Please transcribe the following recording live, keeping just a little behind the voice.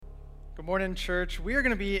Good morning, church. We are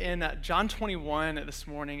going to be in John 21 this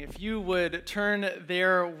morning. If you would turn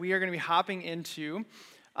there, we are going to be hopping into,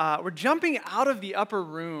 we're jumping out of the upper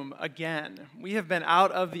room again. We have been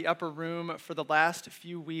out of the upper room for the last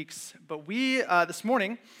few weeks, but we, this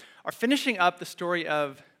morning, are finishing up the story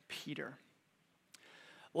of Peter.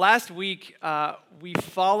 Last week, we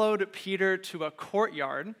followed Peter to a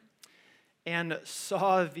courtyard and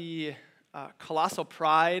saw the colossal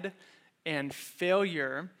pride and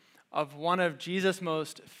failure of one of Jesus'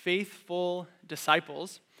 most faithful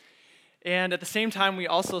disciples. And at the same time, we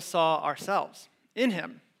also saw ourselves in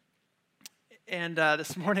him. And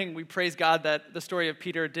this morning, we praise God that the story of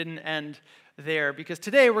Peter didn't end there, because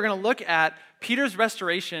today we're going to look at Peter's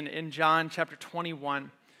restoration in John chapter 21.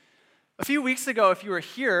 A few weeks ago, if you were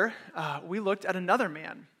here, we looked at another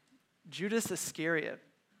man, Judas Iscariot.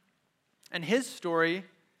 And his story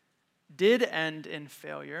did end in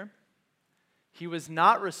failure. He was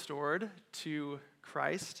not restored to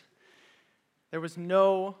Christ. There was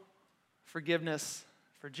no forgiveness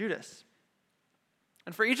for Judas.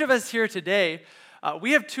 And for each of us here today,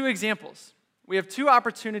 we have two examples. We have two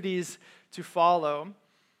opportunities to follow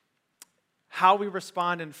how we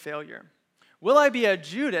respond in failure. Will I be a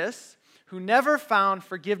Judas who never found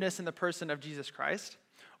forgiveness in the person of Jesus Christ?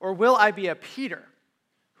 Or will I be a Peter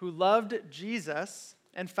who loved Jesus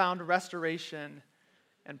and found restoration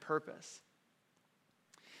and purpose?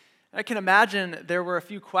 I can imagine there were a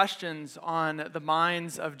few questions on the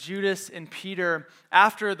minds of Judas and Peter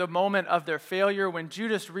after the moment of their failure, when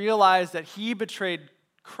Judas realized that he betrayed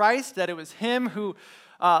Christ, that it was him who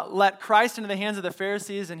let Christ into the hands of the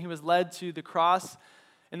Pharisees, and he was led to the cross.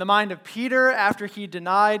 In the mind of Peter, after he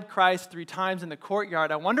denied Christ 3 times in the courtyard,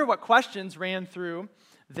 I wonder what questions ran through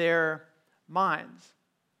their minds.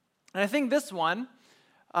 And I think this one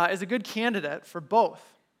is a good candidate for both.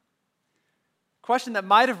 Question that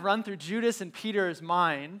might have run through Judas and Peter's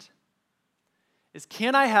mind is,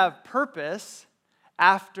 can I have purpose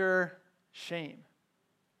after shame?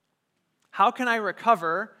 How can I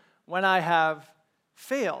recover when I have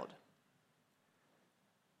failed?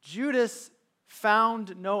 Judas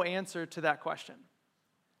found no answer to that question.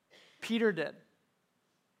 Peter did. And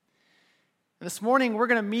this morning, we're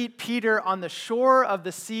going to meet Peter on the shore of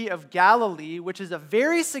the Sea of Galilee, which is a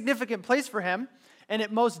very significant place for him. And it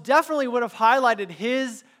most definitely would have highlighted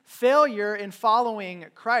his failure in following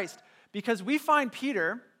Christ, because we find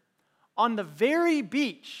Peter on the very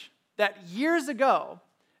beach that years ago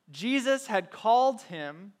Jesus had called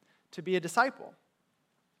him to be a disciple.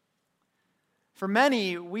 For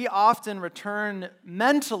many, we often return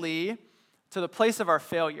mentally to the place of our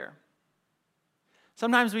failure.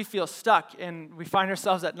 Sometimes we feel stuck and we find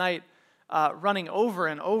ourselves at night running over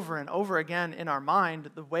and over and over again in our mind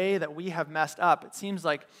the way that we have messed up. It seems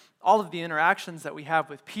like all of the interactions that we have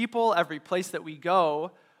with people, every place that we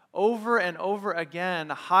go, over and over again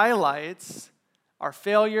highlights our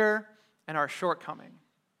failure and our shortcoming.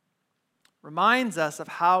 Reminds us of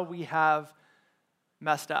how we have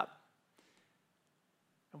messed up.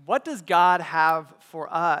 What does God have for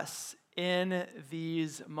us in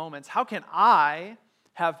these moments? How can I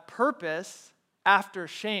have purpose after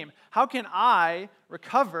shame? How can I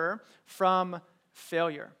recover from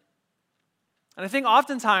failure? And I think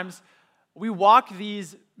oftentimes we walk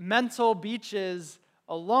these mental beaches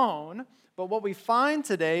alone, but what we find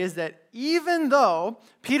today is that even though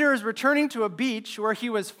Peter is returning to a beach where he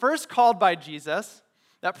was first called by Jesus,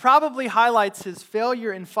 that probably highlights his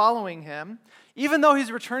failure in following him, even though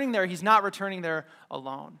he's returning there, he's not returning there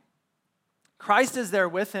alone. Christ is there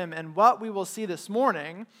with him, and what we will see this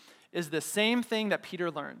morning is the same thing that Peter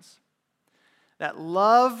learns. That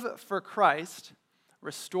love for Christ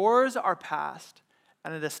restores our past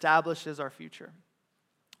and it establishes our future.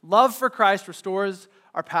 Love for Christ restores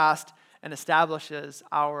our past and establishes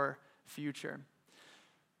our future.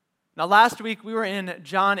 Now, last week we were in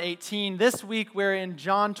John 18. This week we're in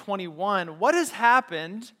John 21. What has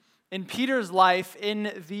happened in Peter's life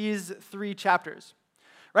in these 3 chapters?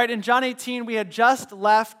 Right, in John 18, we had just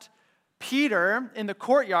left Peter in the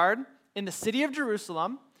courtyard in the city of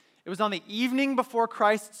Jerusalem. It was on the evening before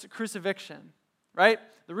Christ's crucifixion, right?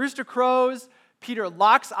 The rooster crows, Peter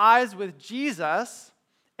locks eyes with Jesus,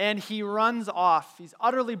 and he runs off. He's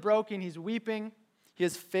utterly broken, he's weeping, he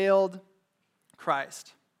has failed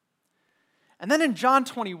Christ. And then in John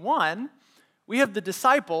 21, we have the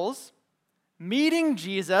disciples meeting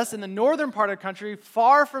Jesus in the northern part of the country,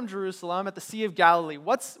 far from Jerusalem, at the Sea of Galilee.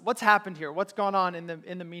 What's happened here? What's gone on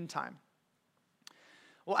in the meantime?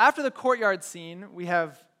 Well, after the courtyard scene, we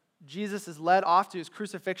have Jesus is led off to his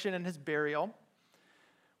crucifixion and his burial.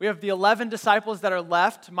 We have the 11 disciples that are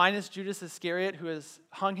left, minus Judas Iscariot, who has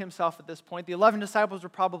hung himself at this point. The 11 disciples were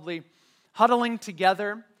probably huddling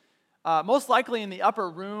together, most likely in the upper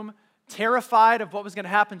room, terrified of what was going to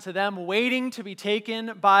happen to them, waiting to be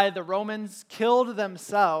taken by the Romans, killed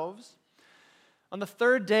themselves. On the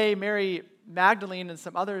third day, Mary Magdalene and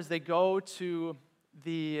some others, they go to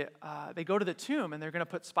the tomb, and they're going to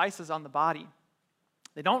put spices on the body.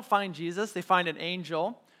 They don't find Jesus. They find an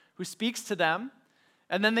angel who speaks to them.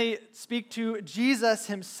 And then they speak to Jesus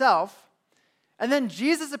himself. And then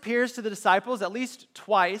Jesus appears to the disciples at least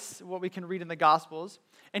twice, what we can read in the Gospels.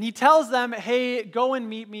 And he tells them, hey, go and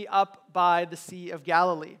meet me up by the Sea of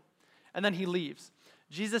Galilee. And then he leaves.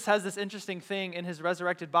 Jesus has this interesting thing in his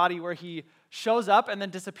resurrected body where he shows up and then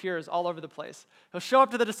disappears all over the place. He'll show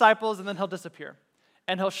up to the disciples and then he'll disappear.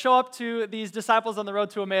 And he'll show up to these disciples on the road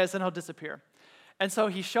to Emmaus and he'll disappear. And so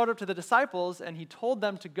he showed up to the disciples and he told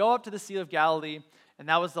them to go up to the Sea of Galilee. And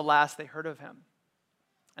that was the last they heard of him.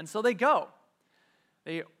 And so they go.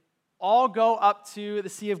 They all go up to the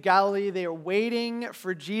Sea of Galilee. They are waiting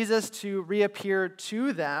for Jesus to reappear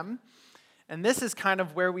to them. And this is kind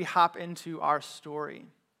of where we hop into our story.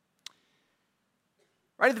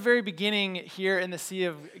 Right at the very beginning here in the Sea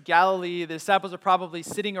of Galilee, the disciples are probably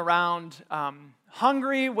sitting around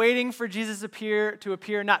hungry, waiting for Jesus to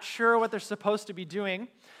appear, not sure what they're supposed to be doing.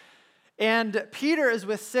 And Peter is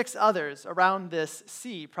with 6 others around this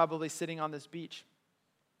sea, probably sitting on this beach.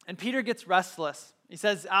 And Peter gets restless. He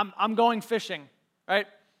says, I'm going fishing, right?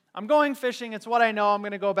 I'm going fishing. It's what I know. I'm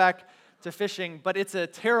going to go back to fishing. But it's a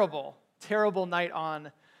terrible, terrible night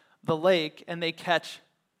on the lake, and they catch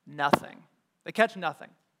nothing. They catch nothing.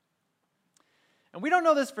 And we don't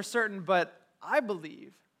know this for certain, but I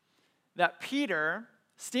believe that Peter,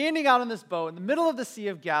 standing out on this boat in the middle of the Sea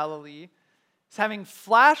of Galilee, is having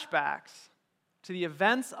flashbacks to the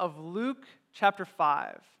events of Luke chapter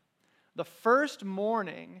 5, the first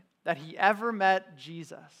morning that he ever met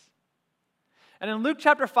Jesus. And in Luke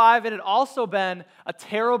chapter 5, it had also been a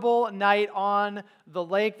terrible night on the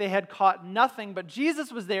lake. They had caught nothing, but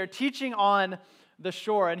Jesus was there teaching on the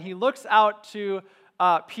shore, and he looks out to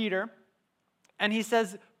Peter, and he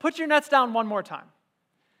says, put your nets down one more time.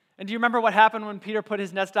 And do you remember what happened when Peter put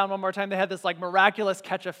his nets down one more time? They had this miraculous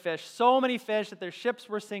catch of fish. So many fish that their ships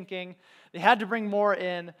were sinking. They had to bring more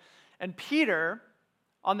in. And Peter,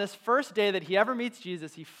 on this first day that he ever meets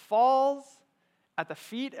Jesus, he falls at the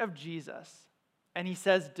feet of Jesus. And he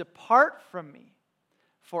says, depart from me,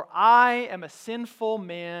 for I am a sinful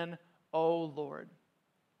man, O Lord.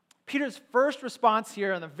 Peter's first response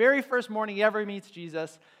here on the very first morning he ever meets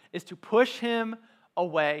Jesus is to push him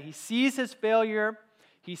away. He sees his failure.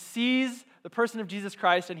 He sees the person of Jesus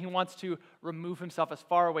Christ, and he wants to remove himself as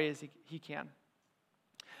far away as he can.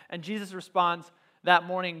 And Jesus responds that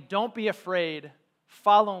morning, don't be afraid.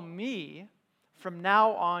 Follow me. From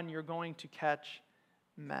now on, you're going to catch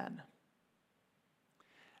men.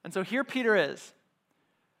 And so here Peter is,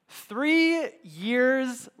 3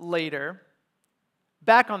 years later,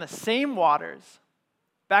 back on the same waters,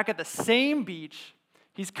 back at the same beach.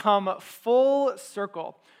 He's come full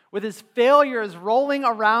circle. With his failures rolling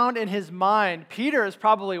around in his mind, Peter is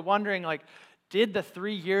probably wondering, did the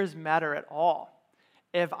 3 years matter at all?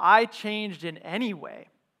 If I changed in any way,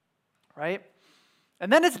 right?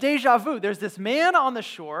 And then it's deja vu. There's this man on the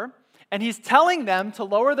shore, and he's telling them to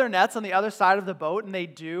lower their nets on the other side of the boat, and they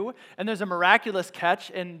do. And there's a miraculous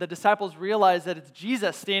catch, and the disciples realize that it's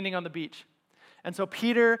Jesus standing on the beach. And so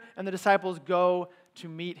Peter and the disciples go to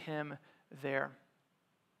meet him there.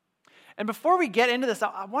 And before we get into this,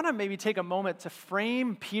 I want to maybe take a moment to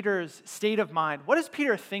frame Peter's state of mind. What is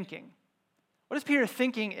Peter thinking? What is Peter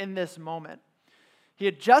thinking in this moment? He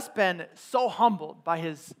had just been so humbled by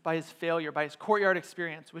his failure, by his courtyard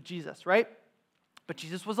experience with Jesus, right? But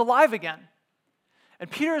Jesus was alive again.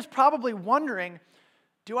 And Peter is probably wondering,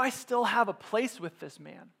 do I still have a place with this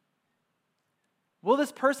man? Will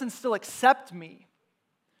this person still accept me?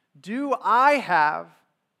 Do I have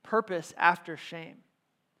purpose after shame?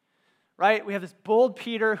 Right? We have this bold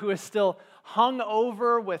Peter who is still hung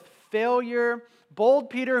over with failure.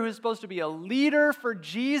 Bold Peter who is supposed to be a leader for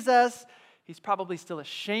Jesus. He's probably still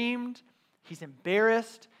ashamed. He's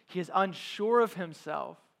embarrassed. He is unsure of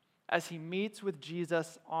himself as he meets with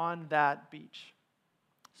Jesus on that beach.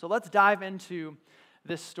 So let's dive into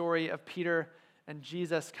this story of Peter and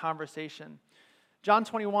Jesus' conversation. John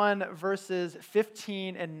 21, verses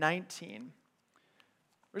 15 and 19.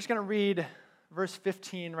 We're just going to read verse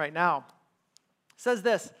 15 right now. It says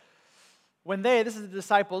this, this is the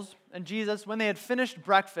disciples and Jesus, when they had finished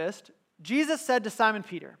breakfast, Jesus said to Simon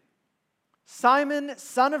Peter, Simon,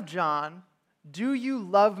 son of John, do you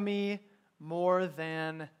love me more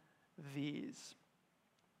than these?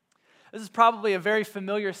 This is probably a very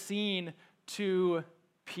familiar scene to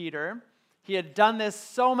Peter. He had done this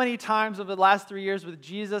so many times over the last 3 years with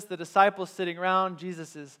Jesus, the disciples sitting around,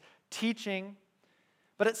 Jesus is teaching.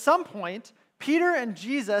 But at some point, Peter and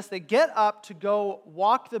Jesus, they get up to go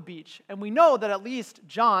walk the beach. And we know that at least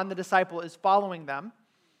John, the disciple, is following them.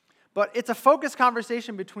 But it's a focused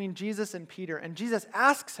conversation between Jesus and Peter. And Jesus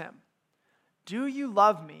asks him, "Do you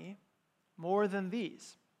love me more than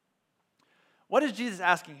these?" What is Jesus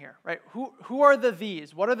asking here, right? Who are the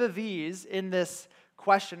these? What are the these in this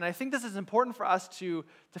question? And I think this is important for us to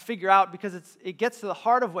figure out because it gets to the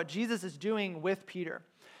heart of what Jesus is doing with Peter.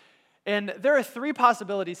 And there are 3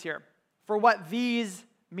 possibilities here for what these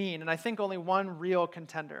mean, and I think only one real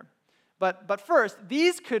contender. But first,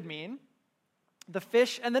 these could mean the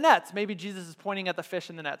fish and the nets. Maybe Jesus is pointing at the fish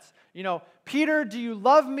and the nets. Peter, do you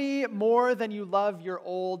love me more than you love your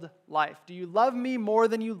old life? Do you love me more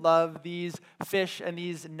than you love these fish and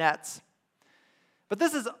these nets? But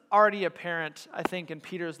this is already apparent, I think, in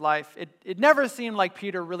Peter's life. It never seemed like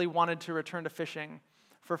Peter really wanted to return to fishing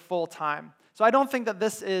for full time. So I don't think that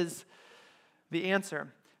this is the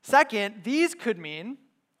answer. Second, these could mean,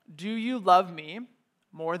 do you love me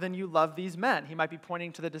more than you love these men? He might be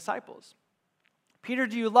pointing to the disciples. Peter,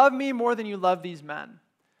 do you love me more than you love these men?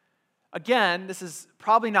 Again, this is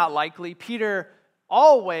probably not likely. Peter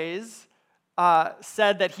always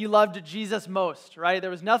said that he loved Jesus most, right?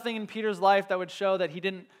 There was nothing in Peter's life that would show that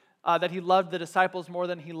he loved the disciples more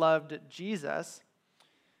than he loved Jesus.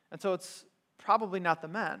 And so it's probably not the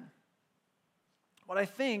men. What I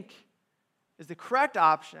think is the correct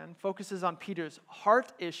option focuses on Peter's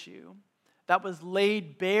heart issue that was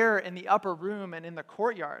laid bare in the upper room and in the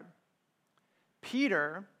courtyard.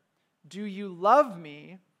 Peter, do you love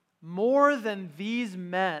me more than these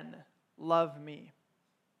men love me?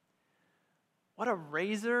 What a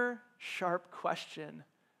razor-sharp question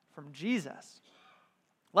from Jesus.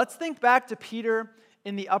 Let's think back to Peter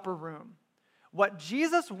in the upper room. What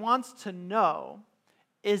Jesus wants to know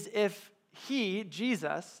is if he,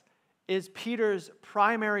 Jesus, is Peter's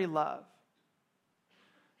primary love.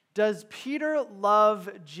 Does Peter love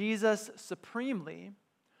Jesus supremely?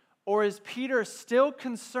 Or is Peter still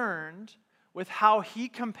concerned with how he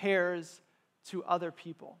compares to other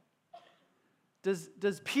people?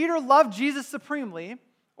 Does Peter love Jesus supremely,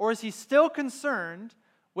 or is he still concerned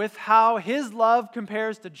with how his love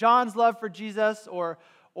compares to John's love for Jesus or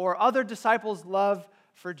other disciples' love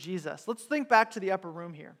for Jesus? Let's think back to the upper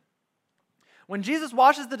room here. When Jesus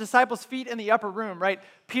washes the disciples' feet in the upper room, right,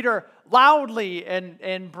 Peter loudly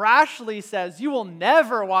and brashly says, "You will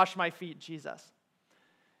never wash my feet, Jesus."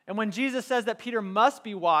 And when Jesus says that Peter must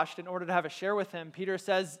be washed in order to have a share with him, Peter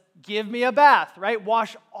says, "Give me a bath," right?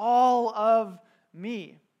 Wash all of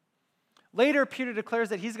me. Later, Peter declares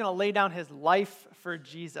that he's going to lay down his life for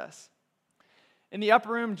Jesus. In the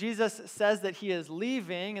upper room, Jesus says that he is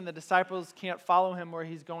leaving and the disciples can't follow him where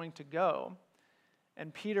he's going to go.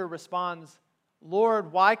 And Peter responds,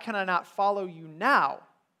 "Lord, why can I not follow you now?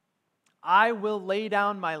 I will lay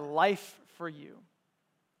down my life for you."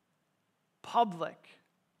 Public,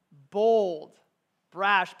 bold,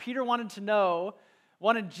 brash. Peter wanted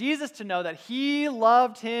Jesus to know that he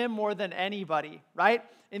loved him more than anybody, right?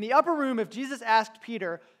 In the upper room, if Jesus asked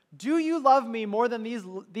Peter, "Do you love me more than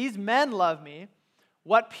these men love me?"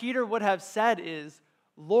 what Peter would have said is,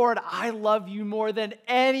 "Lord, I love you more than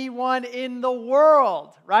anyone in the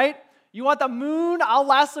world," right? You want the moon? I'll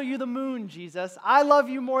lasso you the moon, Jesus. I love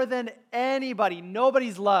you more than anybody.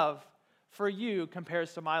 Nobody's love for you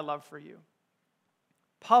compares to my love for you.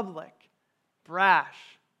 Public,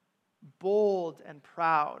 brash, bold, and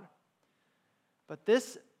proud. But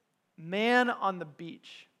this man on the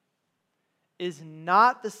beach is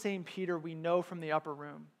not the same Peter we know from the upper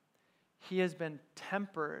room. He has been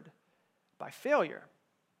tempered by failure.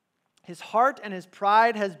 His heart and his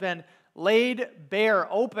pride has been laid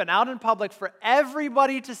bare, open, out in public for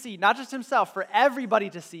everybody to see, not just himself, for everybody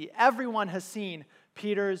to see. Everyone has seen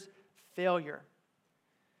Peter's failure.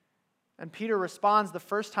 And Peter responds the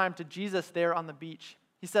first time to Jesus there on the beach.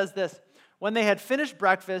 He says this, "When they had finished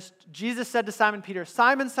breakfast, Jesus said to Simon Peter,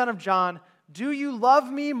 'Simon, son of John, do you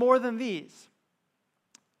love me more than these?'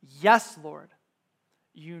 'Yes, Lord.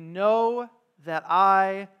 You know that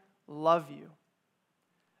I love you.'"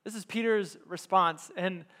 This is Peter's response.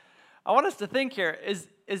 And I want us to think here, is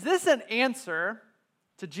this an answer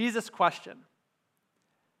to Jesus' question?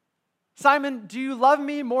 "Simon, do you love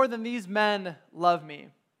me more than these men love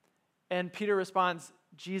me?" And Peter responds,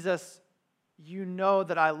 "Jesus, you know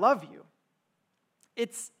that I love you."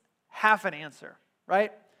 It's half an answer,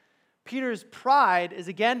 right? Peter's pride is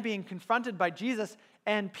again being confronted by Jesus,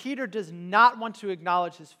 and Peter does not want to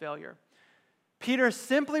acknowledge his failure. Peter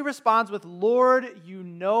simply responds with, "Lord, you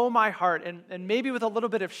know my heart." And maybe with a little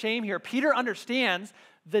bit of shame here, Peter understands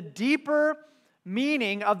the deeper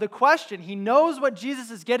meaning of the question. He knows what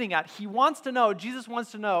Jesus is getting at. Jesus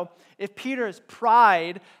wants to know if Peter's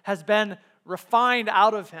pride has been refined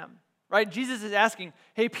out of him, right? Jesus is asking,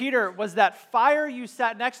 "Hey, Peter, was that fire you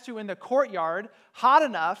sat next to in the courtyard hot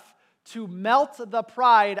enough to melt the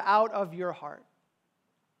pride out of your heart?"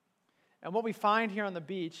 And what we find here on the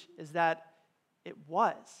beach is that it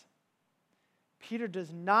was. Peter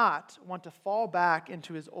does not want to fall back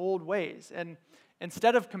into his old ways. And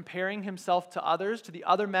instead of comparing himself to others, to the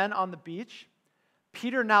other men on the beach,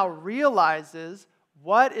 Peter now realizes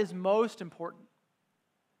what is most important.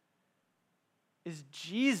 Is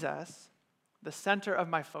Jesus the center of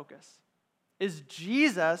my focus? Is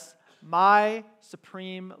Jesus my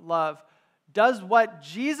supreme love? Does what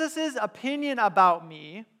Jesus' opinion about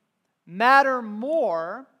me matter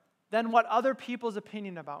more than what other people's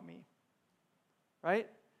opinion about me? Right?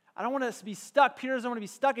 I don't want to be stuck. Peter doesn't want to be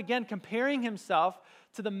stuck again comparing himself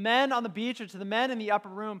to the men on the beach or to the men in the upper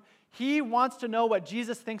room. He wants to know what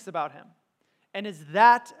Jesus thinks about him. And is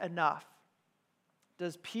that enough?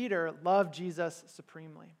 Does Peter love Jesus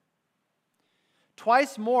supremely?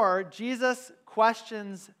 Twice more, Jesus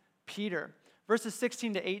questions Peter. Verses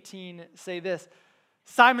 16 to 18 say this: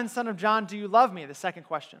 "Simon, son of John, do you love me?" The second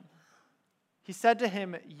question. He said to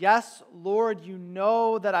him, "Yes, Lord, you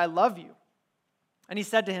know that I love you." And he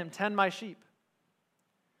said to him, "Tend my sheep."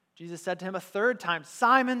 Jesus said to him a third time,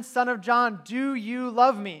 "Simon, son of John, do you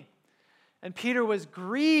love me?" And Peter was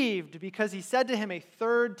grieved because he said to him a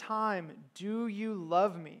third time, "Do you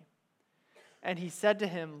love me?" And he said to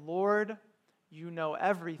him, "Lord, you know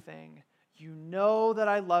everything. You know that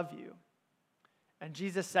I love you." And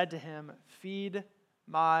Jesus said to him, "Feed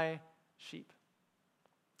my sheep."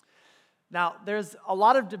 Now, there's a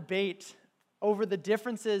lot of debate over the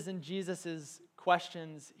differences in Jesus'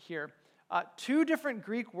 questions here. Two different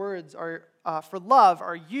Greek words for love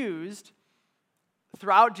are used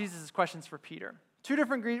throughout Jesus' questions for Peter. Two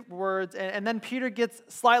different Greek words, and then Peter gets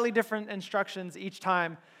slightly different instructions each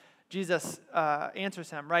time Jesus answers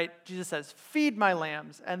him, right? Jesus says, "Feed my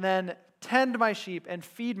lambs," and then "Tend my sheep," and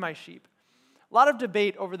 "Feed my sheep." A lot of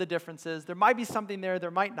debate over the differences. There might be something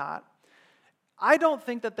there might not. I don't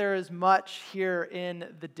think that there is much here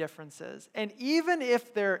in the differences. And even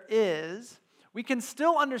if there is, we can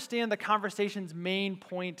still understand the conversation's main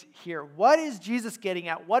point here. What is Jesus getting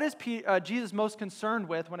at? What is Jesus most concerned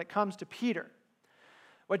with when it comes to Peter?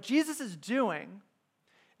 What Jesus is doing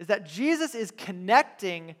is that Jesus is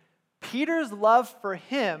connecting Peter's love for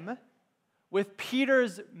him with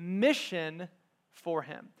Peter's mission for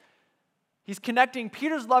him. He's connecting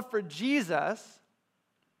Peter's love for Jesus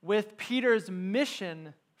with Peter's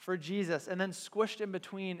mission for Jesus. And then squished in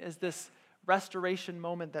between is this restoration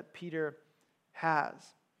moment that Peter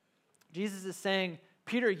has. Jesus is saying,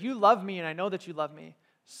 "Peter, you love me and I know that you love me.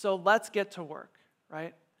 So let's get to work,"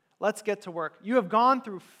 right? Let's get to work. You have gone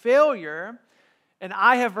through failure and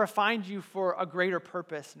I have refined you for a greater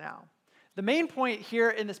purpose now. The main point here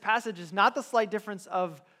in this passage is not the slight difference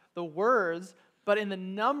of the words, but in the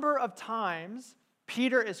number of times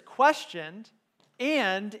Peter is questioned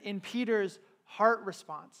and in Peter's heart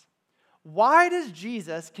response. Why does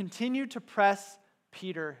Jesus continue to press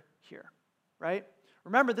Peter here, right?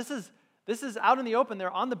 Remember, this is out in the open.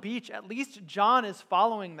 They're on the beach. At least John is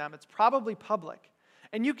following them. It's probably public.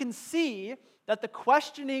 And you can see that the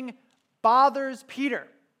questioning bothers Peter.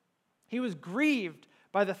 He was grieved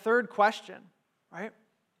by the third question, right?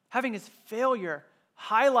 Having his failure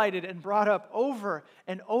highlighted and brought up over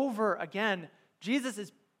and over again. Jesus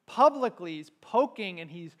is publicly poking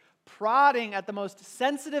and he's prodding at the most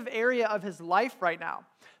sensitive area of his life right now.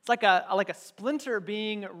 It's like a splinter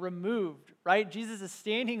being removed, right? Jesus is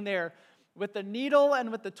standing there with the needle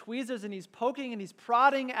and with the tweezers, and he's poking and he's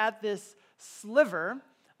prodding at this sliver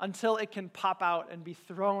until it can pop out and be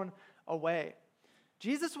thrown away.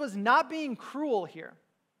 Jesus was not being cruel here.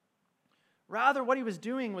 Rather, what he was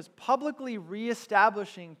doing was publicly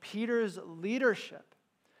reestablishing Peter's leadership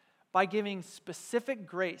by giving specific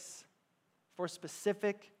grace for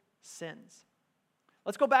specific sins.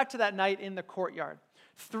 Let's go back to that night in the courtyard.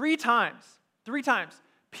 Three times,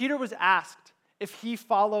 Peter was asked if he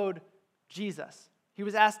followed Jesus. He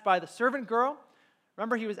was asked by the servant girl.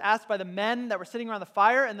 Remember, he was asked by the men that were sitting around the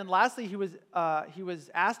fire. And then lastly, he was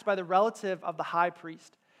asked by the relative of the high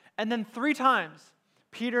priest. And then 3 times,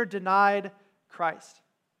 Peter denied Christ.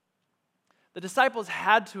 The disciples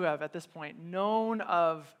had to have, at this point, known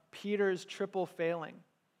of Peter's triple failing.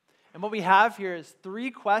 And what we have here is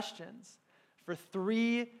 3 questions for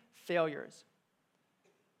 3 failures.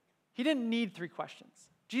 He didn't need 3 questions.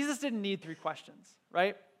 Jesus didn't need 3 questions,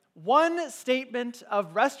 right? One statement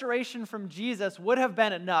of restoration from Jesus would have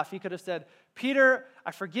been enough. He could have said, Peter,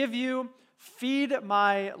 I forgive you, feed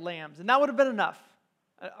my lambs. And that would have been enough,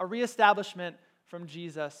 a reestablishment from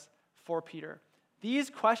Jesus for Peter. These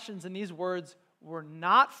questions and these words were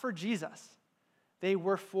not for Jesus. They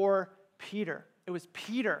were for Peter. It was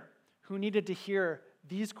Peter who needed to hear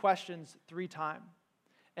these questions 3 times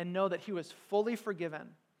and know that he was fully forgiven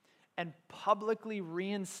and publicly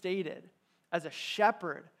reinstated as a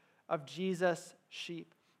shepherd of Jesus'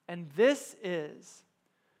 sheep. And this is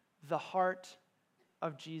the heart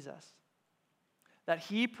of Jesus, that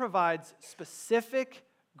he provides specific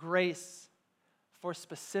grace for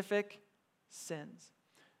specific sins.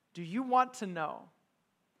 Do you want to know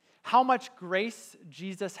how much grace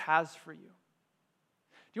Jesus has for you?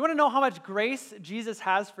 Do you want to know how much grace Jesus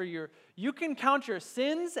has for you? You can count your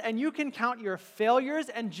sins and you can count your failures,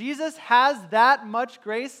 and Jesus has that much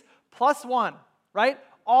grace +1, right?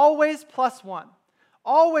 Always +1.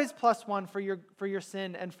 Always +1 for your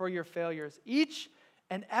sin and for your failures. Each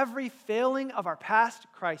and every failing of our past,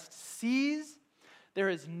 Christ sees. There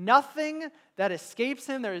is nothing that escapes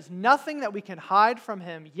him. There is nothing that we can hide from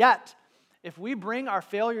him. Yet, if we bring our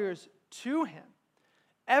failures to him,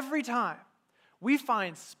 every time we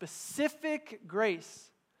find specific grace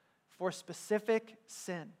for specific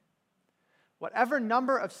sin. Whatever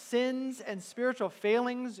number of sins and spiritual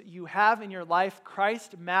failings you have in your life,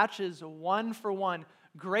 Christ matches 1 for 1.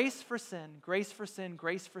 Grace for sin, grace for sin,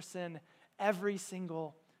 grace for sin, every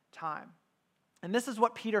single time. And this is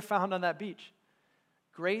what Peter found on that beach.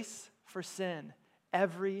 Grace for sin,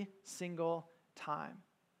 every single time.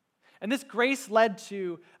 And this grace led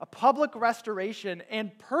to a public restoration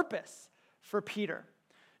and purpose for Peter.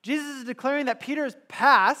 Jesus is declaring that Peter's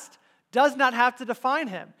past does not have to define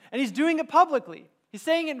him. And he's doing it publicly. He's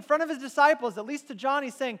saying it in front of his disciples, at least to John.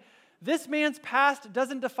 He's saying, this man's past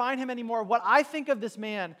doesn't define him anymore. What I think of this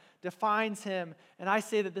man defines him. And I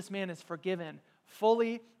say that this man is forgiven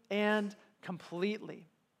fully and completely.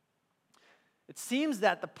 It seems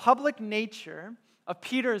that the public nature of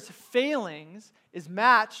Peter's failings is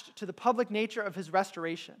matched to the public nature of his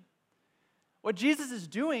restoration. What Jesus is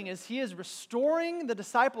doing is he is restoring the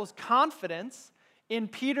disciples' confidence in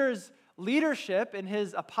Peter's leadership, in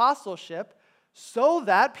his apostleship, so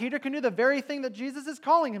that Peter can do the very thing that Jesus is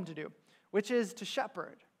calling him to do, which is to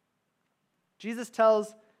shepherd. Jesus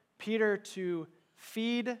tells Peter to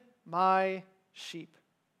feed my sheep.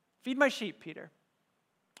 Feed my sheep, Peter.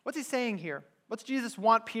 What's he saying here? What's Jesus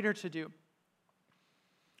want Peter to do?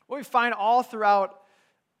 What we find all throughout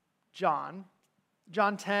John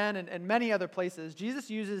 10 and many other places, Jesus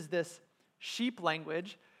uses this sheep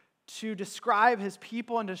language to describe his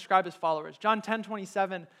people and to describe his followers. John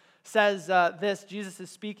 10:27 says this, Jesus is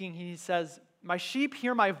speaking, he says, my sheep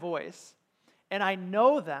hear my voice, and I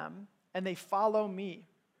know them, and they follow me.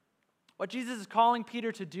 What Jesus is calling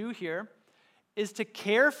Peter to do here is to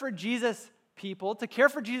care for Jesus' people, to care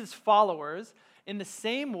for Jesus' followers in the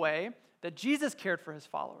same way that Jesus cared for his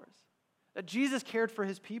followers, that Jesus cared for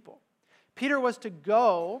his people. Peter was to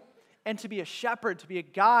go and to be a shepherd, to be a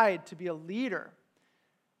guide, to be a leader.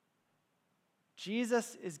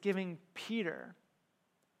 Jesus is giving Peter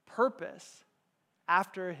purpose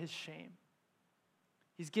after his shame.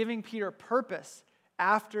 He's giving Peter purpose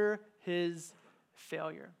after his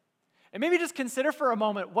failure. And maybe just consider for a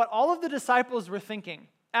moment what all of the disciples were thinking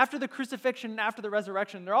after the crucifixion and after the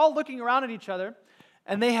resurrection. They're all looking around at each other,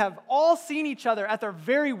 and they have all seen each other at their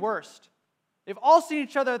very worst. They've all seen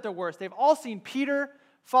each other at their worst. They've all seen Peter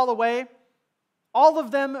fall away. All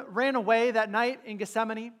of them ran away that night in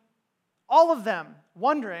Gethsemane. All of them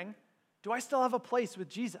wondering, do I still have a place with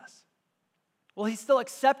Jesus? Will he still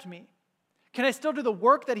accept me? Can I still do the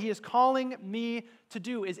work that he is calling me to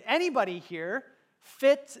do? Is anybody here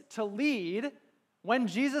fit to lead when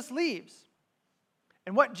Jesus leaves?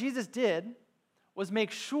 And what Jesus did was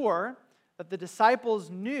make sure that the disciples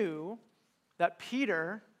knew that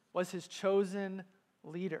Peter was his chosen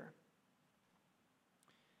leader.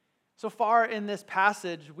 So far in this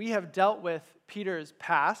passage, we have dealt with Peter's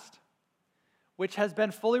past, which has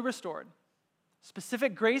been fully restored.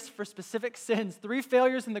 Specific grace for specific sins, 3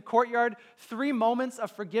 failures in the courtyard, 3 moments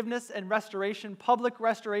of forgiveness and restoration, public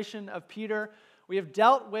restoration of Peter. We have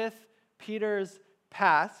dealt with Peter's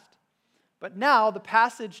past, but now the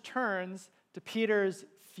passage turns to Peter's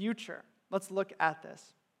future. Let's look at this.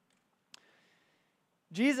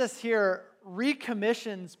 Jesus here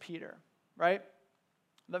recommissions Peter, right?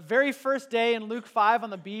 The very first day in Luke 5 on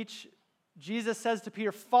the beach, Jesus says to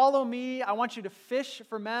Peter, follow me. I want you to fish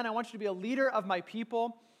for men. I want you to be a leader of my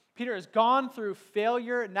people. Peter has gone through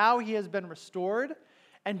failure. Now he has been restored.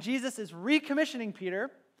 And Jesus is recommissioning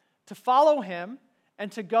Peter to follow him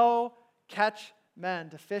and to go catch men,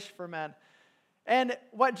 to fish for men. And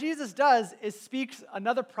what Jesus does is speaks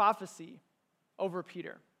another prophecy over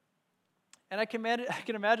Peter. And I can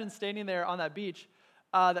imagine standing there on that beach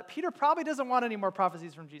that Peter probably doesn't want any more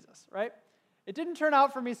prophecies from Jesus, right? It didn't turn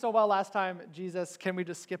out for me so well last time. Jesus, can we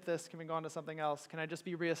just skip this? Can we go on to something else? Can I just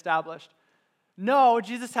be reestablished? No,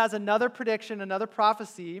 Jesus has another prediction, another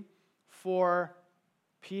prophecy for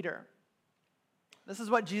Peter. This is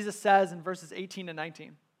what Jesus says in verses 18 and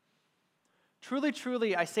 19. Truly,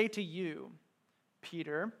 truly, I say to you,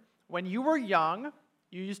 Peter, when you were young,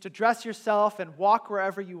 you used to dress yourself and walk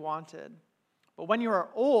wherever you wanted. But when you are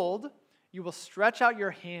old, you will stretch out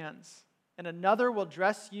your hands, and another will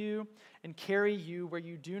dress you and carry you where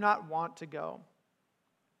you do not want to go.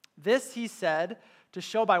 This he said to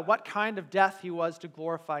show by what kind of death he was to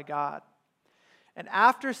glorify God. And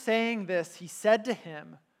after saying this, he said to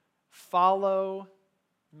him, follow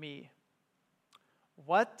me.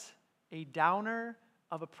 What a downer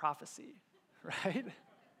of a prophecy, right?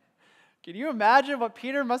 Can you imagine what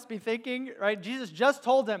Peter must be thinking, right? Jesus just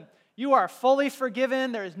told him, you are fully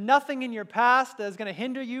forgiven. There is nothing in your past that is going to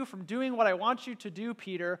hinder you from doing what I want you to do,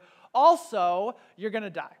 Peter. Also, you're going to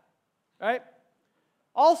die, right?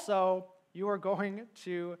 Also, you are going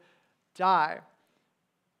to die.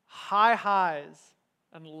 High highs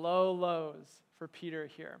and low lows for Peter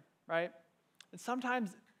here, right? And sometimes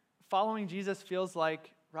following Jesus feels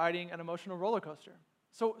like riding an emotional roller coaster.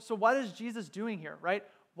 So what is Jesus doing here, right?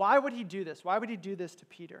 Why would he do this? Why would he do this to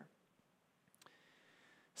Peter?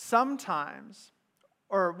 Sometimes,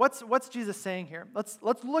 or what's Jesus saying here? Let's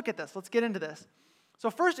look at this. Let's get into this. So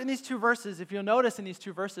first, in these two verses, if you'll notice in these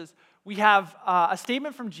two verses, we have a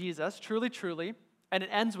statement from Jesus, truly, truly, and it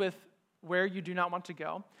ends with where you do not want to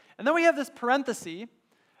go. And then we have this parenthesis,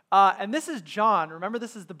 and this is John. Remember,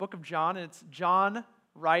 this is the book of John, and it's John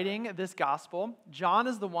writing this gospel. John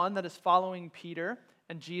is the one that is following Peter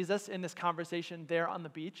and Jesus in this conversation there on the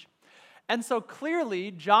beach. And so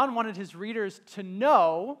clearly, John wanted his readers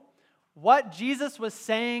to what Jesus was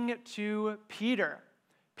saying to Peter.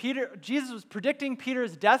 Jesus was predicting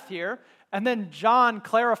Peter's death here, and then John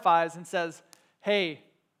clarifies and says, hey,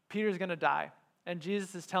 Peter's going to die. And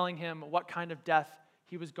Jesus is telling him what kind of death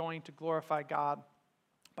he was going to glorify God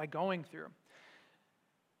by going through.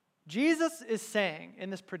 Jesus is saying in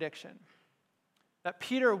this prediction that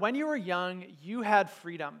Peter, when you were young, you had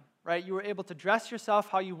freedom, right? You were able to dress yourself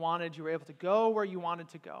how you wanted. You were able to go where you wanted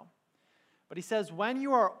to go. But he says, when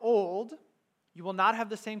you are old, you will not have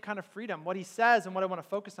the same kind of freedom. What he says, and what I want to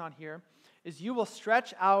focus on here, is you will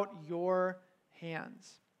stretch out your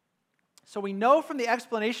hands. So we know from the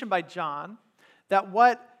explanation by John that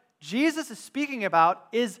what Jesus is speaking about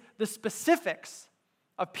is the specifics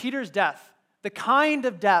of Peter's death, the kind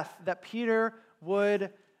of death that Peter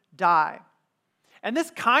would die. And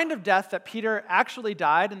this kind of death that Peter actually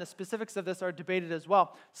died, and the specifics of this are debated as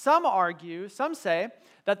well. Some say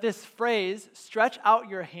that this phrase, stretch out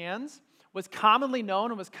your hands, was commonly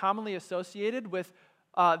known and was commonly associated with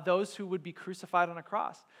those who would be crucified on a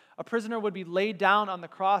cross. A prisoner would be laid down on the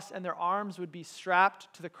cross, and their arms would be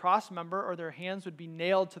strapped to the cross member, or their hands would be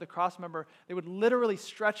nailed to the cross member. They would literally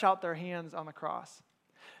stretch out their hands on the cross.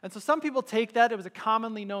 And so some people take that, it was a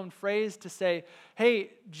commonly known phrase to say, hey,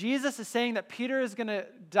 Jesus is saying that Peter is going to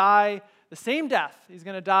die the same death. He's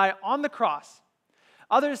going to die on the cross.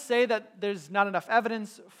 Others say that there's not enough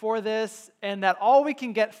evidence for this, and that all we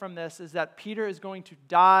can get from this is that Peter is going to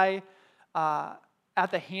die at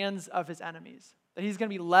the hands of his enemies, that he's going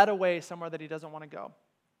to be led away somewhere that he doesn't want to go.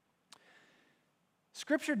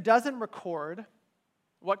 Scripture doesn't record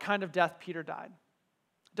what kind of death Peter died.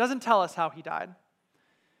 It doesn't tell us how he died.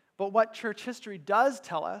 But what church history does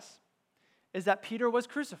tell us is that Peter was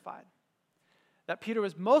crucified. That Peter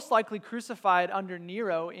was most likely crucified under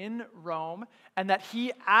Nero in Rome, and that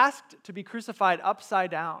he asked to be crucified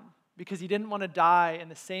upside down because he didn't want to die in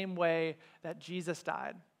the same way that Jesus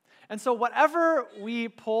died. And so whatever we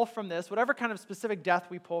pull from this, whatever kind of specific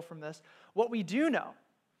death we pull from this, what we do know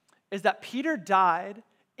is that Peter died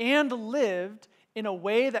and lived in a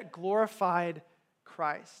way that glorified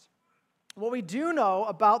Christ. What we do know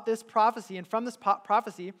about this prophecy, and from this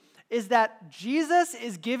prophecy, is that Jesus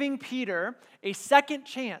is giving Peter a second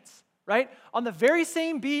chance, right? On the very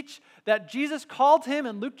same beach that Jesus called him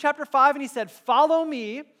in Luke chapter 5, and he said, follow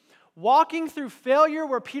me, walking through failure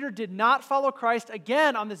where Peter did not follow Christ,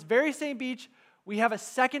 again, on this very same beach, we have a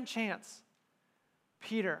second chance.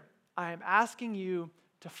 Peter, I am asking you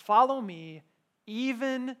to follow me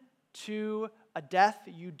even to a death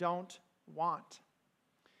you don't want.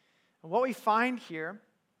 And what we find here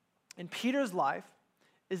in Peter's life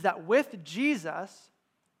is that with Jesus,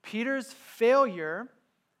 Peter's failure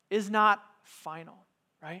is not final,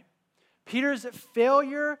 right? Peter's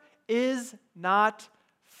failure is not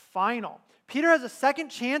final. Peter has a second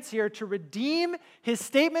chance here to redeem his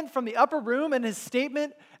statement from the upper room and his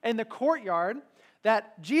statement in the courtyard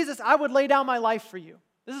that, Jesus, I would lay down my life for you.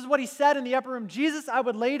 This is what he said in the upper room. Jesus, I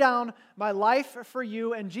would lay down my life for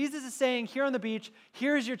you. And Jesus is saying here on the beach,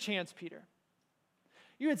 here's your chance, Peter.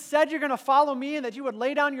 You had said you're going to follow me and that you would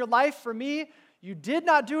lay down your life for me. You did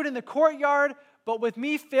not do it in the courtyard, but with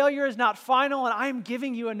me, failure is not final, and I am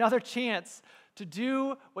giving you another chance to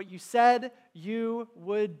do what you said you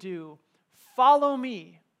would do. Follow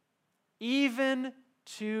me, even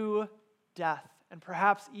to death, and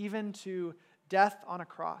perhaps even to death on a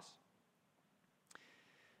cross.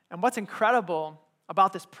 And what's incredible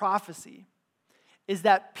about this prophecy is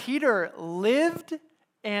that Peter lived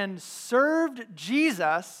and served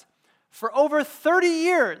Jesus for over 30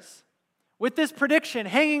 years with this prediction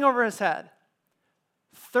hanging over his head.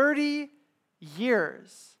 30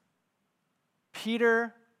 years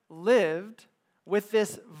Peter lived with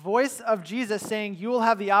this voice of Jesus saying, you will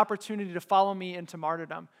have the opportunity to follow me into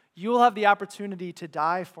martyrdom. You will have the opportunity to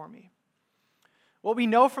die for me. What we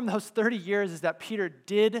know from those 30 years is that Peter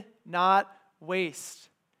did not waste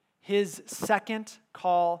his second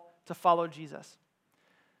call to follow Jesus.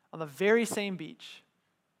 On the very same beach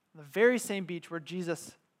where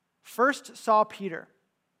Jesus first saw Peter,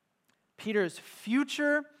 Peter's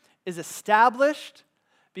future is established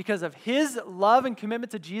because of his love and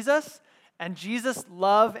commitment to Jesus and Jesus'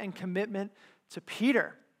 love and commitment to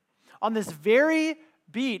Peter. On this very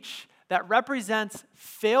beach that represents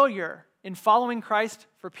failure in following Christ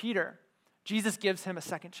for Peter, Jesus gives him a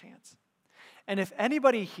second chance. And if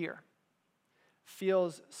anybody here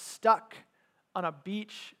feels stuck on a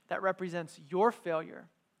beach that represents your failure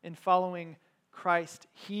in following Christ,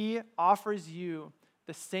 he offers you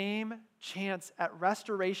the same chance at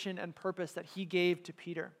restoration and purpose that he gave to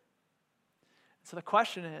Peter. So the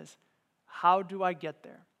question is, how do I get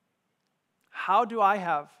there? How do I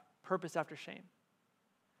have purpose after shame?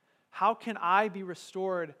 How can I be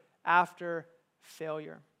restored after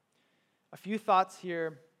failure? A few thoughts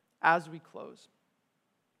here as we close.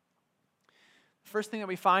 The first thing that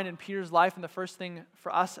we find in Peter's life, and the first thing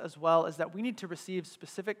for us as well, is that we need to receive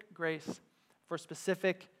specific grace for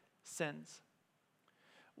specific sins.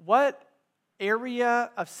 What area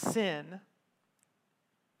of sin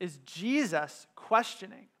is Jesus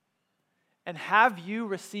questioning? And have you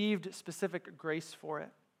received specific grace for it?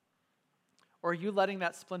 Or are you letting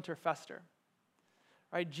that splinter fester?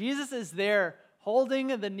 Right? Jesus is there holding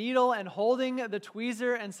the needle and holding the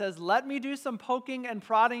tweezer and says, let me do some poking and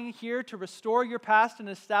prodding here to restore your past and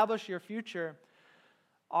establish your future.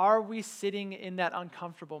 Are we sitting in that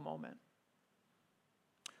uncomfortable moment?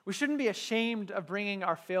 We shouldn't be ashamed of bringing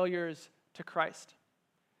our failures to Christ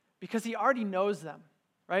because he already knows them,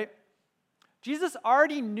 right? Jesus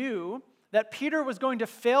already knew that Peter was going to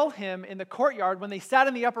fail him in the courtyard when they sat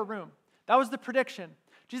in the upper room. That was the prediction.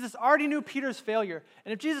 Jesus already knew Peter's failure.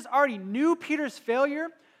 And if Jesus already knew Peter's failure,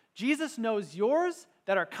 Jesus knows yours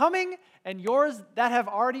that are coming and yours that have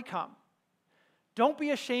already come. Don't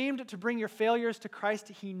be ashamed to bring your failures to Christ.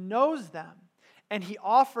 He knows them, and he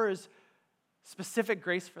offers specific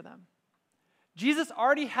grace for them. Jesus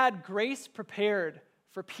already had grace prepared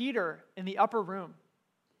for Peter in the upper room.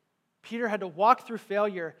 Peter had to walk through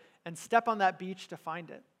failure and step on that beach to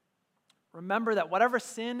find it. Remember that whatever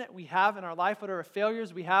sin we have in our life, whatever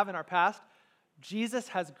failures we have in our past, Jesus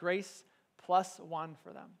has grace plus one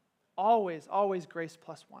for them. Always, always grace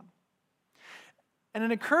plus one. And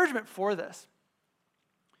an encouragement for this,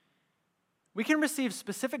 we can receive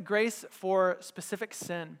specific grace for specific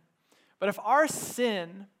sin. But if our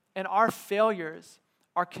sin and our failures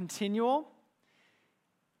are continual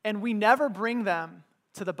and we never bring them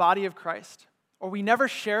to the body of Christ, or we never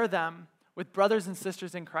share them with brothers and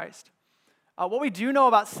sisters in Christ, what we do know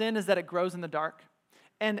about sin is that it grows in the dark.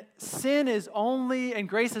 And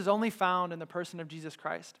grace is only found in the person of Jesus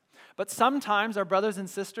Christ. But sometimes our brothers and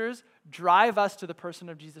sisters drive us to the person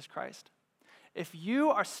of Jesus Christ. If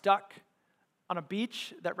you are stuck on a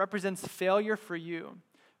beach that represents failure for you,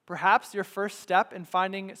 perhaps your first step in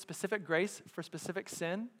finding specific grace for specific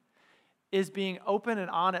sin is being open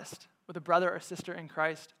and honest with a brother or sister in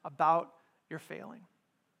Christ about your failing.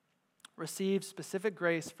 Receive specific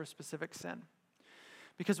grace for specific sin.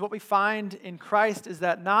 Because what we find in Christ is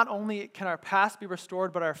that not only can our past be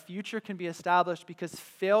restored, but our future can be established because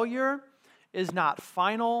failure is not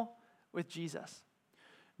final with Jesus.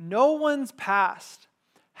 No one's past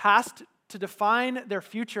has to define their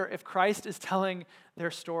future if Christ is telling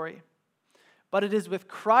their story. But it is with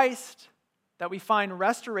Christ that we find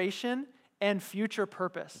restoration and future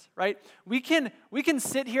purpose, right? We can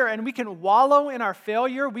sit here and we can wallow in our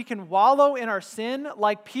failure. We can wallow in our sin.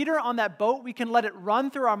 Like Peter on that boat, we can let it run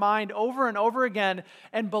through our mind over and over again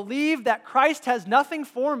and believe that Christ has nothing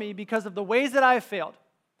for me because of the ways that I have failed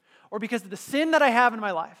or because of the sin that I have in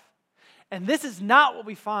my life. And this is not what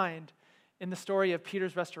we find in the story of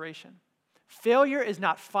Peter's restoration. Failure is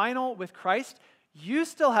not final with Christ. You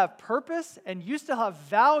still have purpose and you still have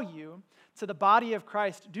value to the body of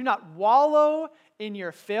Christ. Do not wallow in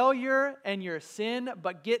your failure and your sin,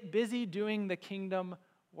 but get busy doing the kingdom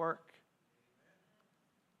work.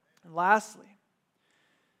 And lastly,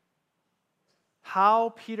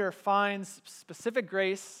 how Peter finds specific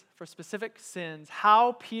grace for specific sins,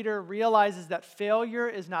 how Peter realizes that failure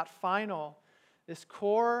is not final. This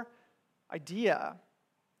core idea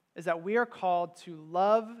is that we are called to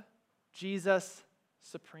love Jesus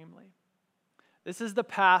supremely. This is the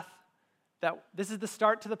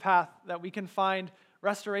start to the path that we can find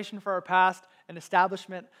restoration for our past and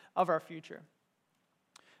establishment of our future.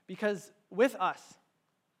 Because with us,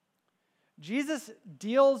 Jesus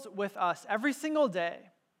deals with us every single day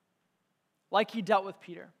like he dealt with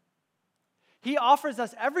Peter. He offers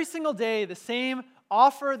us every single day the same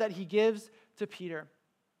offer that he gives to Peter.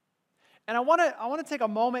 And I want to take a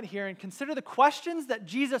moment here and consider the questions that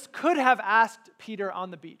Jesus could have asked Peter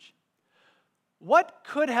on the beach. What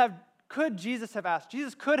could Jesus have asked?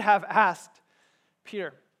 Jesus could have asked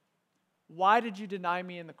Peter, why did you deny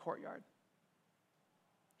me in the courtyard?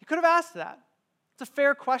 He could have asked that. It's a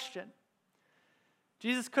fair question.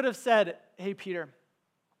 Jesus could have said, hey, Peter,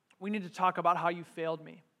 we need to talk about how you failed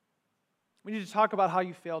me. We need to talk about how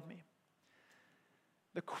you failed me.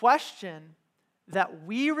 The question that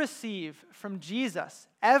we receive from Jesus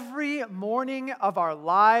every morning of our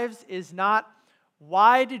lives is not,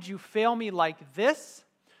 why did you fail me like this?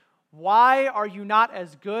 Why are you not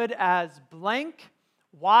as good as blank?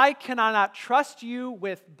 Why can I not trust you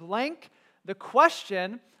with blank? The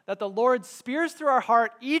question that the Lord spears through our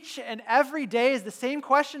heart each and every day is the same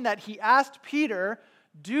question that he asked Peter,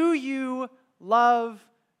 do you love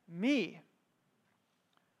me?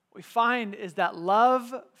 What we find is that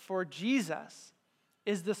love for Jesus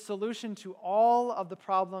is the solution to all of the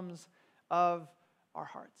problems of our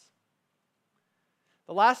hearts.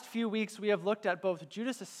 The last few weeks, we have looked at both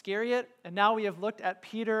Judas Iscariot and now we have looked at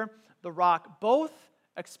Peter the rock. Both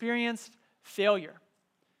experienced failure.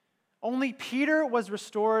 Only Peter was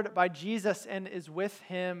restored by Jesus and is with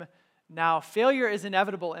him now. Failure is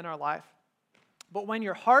inevitable in our life. But when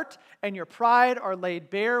your heart and your pride are laid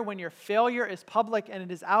bare, when your failure is public and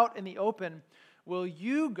it is out in the open, will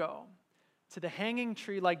you go to the hanging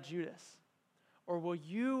tree like Judas? Or will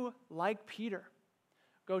you, like Peter,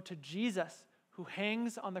 go to Jesus who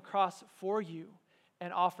hangs on the cross for you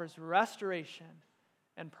and offers restoration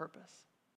and purpose?